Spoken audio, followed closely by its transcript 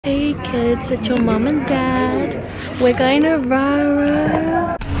Hey kids, it's your mom and dad. We're going to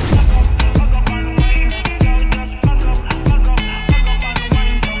Rara.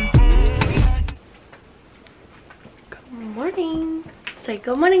 Good morning. Say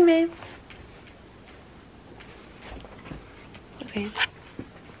good morning, babe. Okay.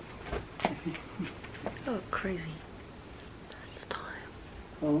 Oh, crazy. That's the time.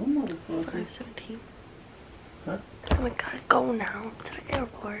 Oh, motherfucker. 5:17. Huh? And we gotta go now to the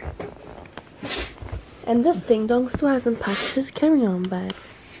airport. And this ding dong still hasn't packed his carry-on bag.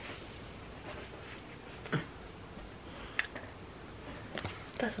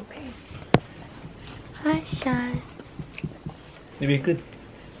 That's okay. Hi, Sean. You been good?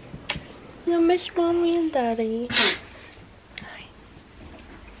 You miss mommy and daddy. Hi.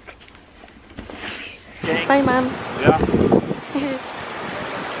 Bye, mom. Yeah.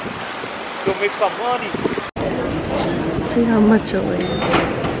 Go make some money. See how much it weighs.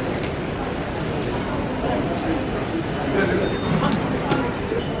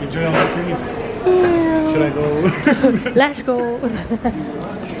 Enjoy all my cream. Yeah. Should I go? Let's go.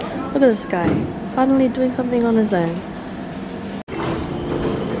 Look at this guy. Finally doing something on his own.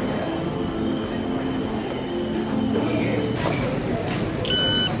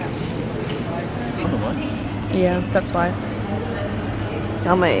 Yeah, that's why.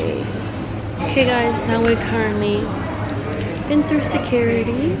 Yummy. Okay guys, now we're currently been through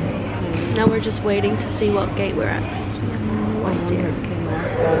security. Now we're just waiting to see what gate we're at because we have no idea.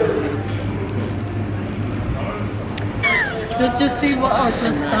 Did you see what I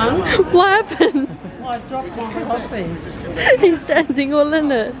just done? What happened? I dropped my coffee. He's standing all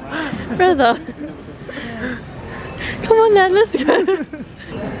in it. Brother. Come on now, let's go.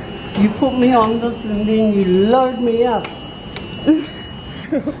 You put me on this and then you load me up.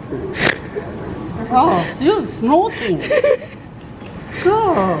 Oh, you're snorting.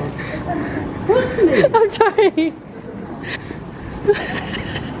 God. Push me. I'm trying.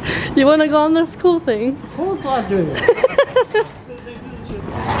 You want to go on this cool thing? Of course I do.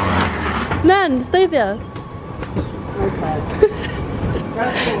 Nan, stay there. Okay.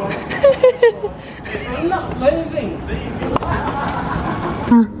 I'm not moving.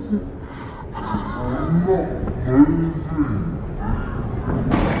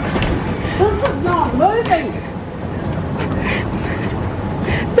 This is not moving.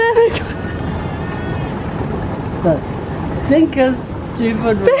 The stinker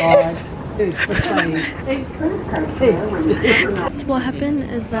stupid ride. So what happened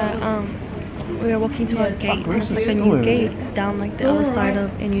is that we were walking to our gate, and it's like a new gate down like the other side of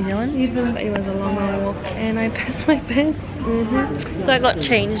in New Zealand. But it was a long walk, and I pissed my pants. So I got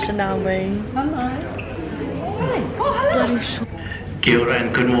changed, and now I'm wearing bloody shorts. Kia ora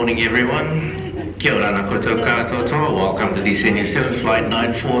and good morning everyone. Kia ora na koutou katoa. Welcome to the Senior 7 Flight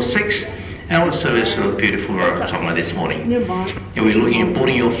 946. Our service to the beautiful Rarotonga this morning. And we're looking at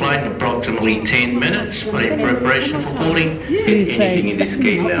boarding your flight in approximately 10 minutes, but in preparation for boarding, anything in this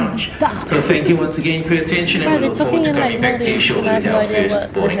gate lounge. So thank you once again for your attention, and we look forward to coming back to you shortly with our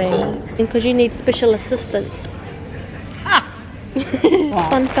first boarding call. Because you need special assistance.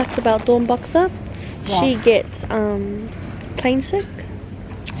 Fun fact about Dawn Boxer, she gets plane sick,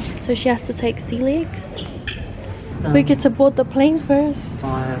 so she has to take sea legs. We get to board the plane first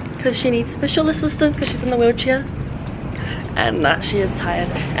because she needs special assistance because she's in the wheelchair, and she is tired.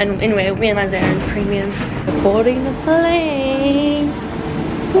 And anyway, me and Isaiah are in premium boarding the plane.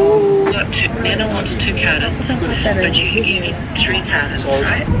 Ooh. Nana wants 2 cartons, but you get 3 cartons,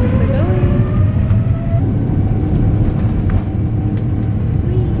 right? We're going.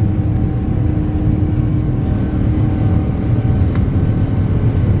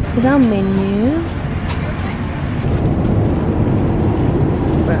 Is our menu?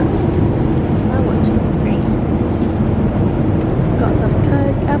 I'm watching the screen. Got some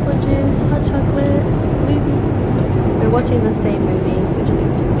Coke, apple juice, hot chocolate, movies. We're watching the same movie.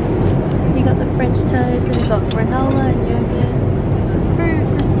 We got the French toast, and we got granola and yogurt, some fruit,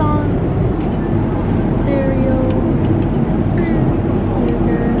 croissant, some cereal, fruit,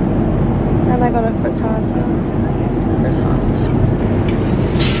 yogurt, and I got a frittata croissant.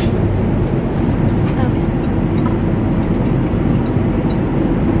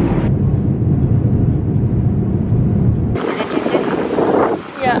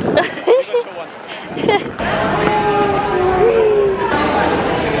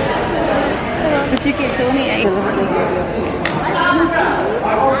 But you get only 8.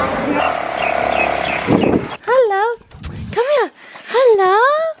 Hello, come here. Hello.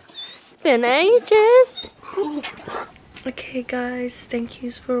 It's been ages. Okay guys, thank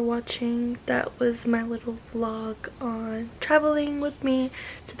yous for watching. That was my little vlog on traveling with me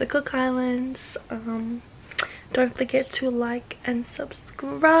to the Cook Islands. Don't forget to like and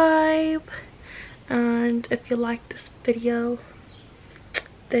subscribe, and if you like this video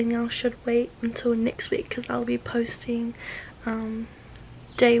then y'all should wait until next week because I'll be posting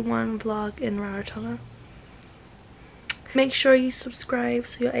day 1 vlog in Rarotonga. Make sure you subscribe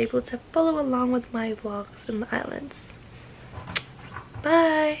so you're able to follow along with my vlogs in the islands.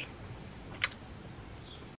 Bye!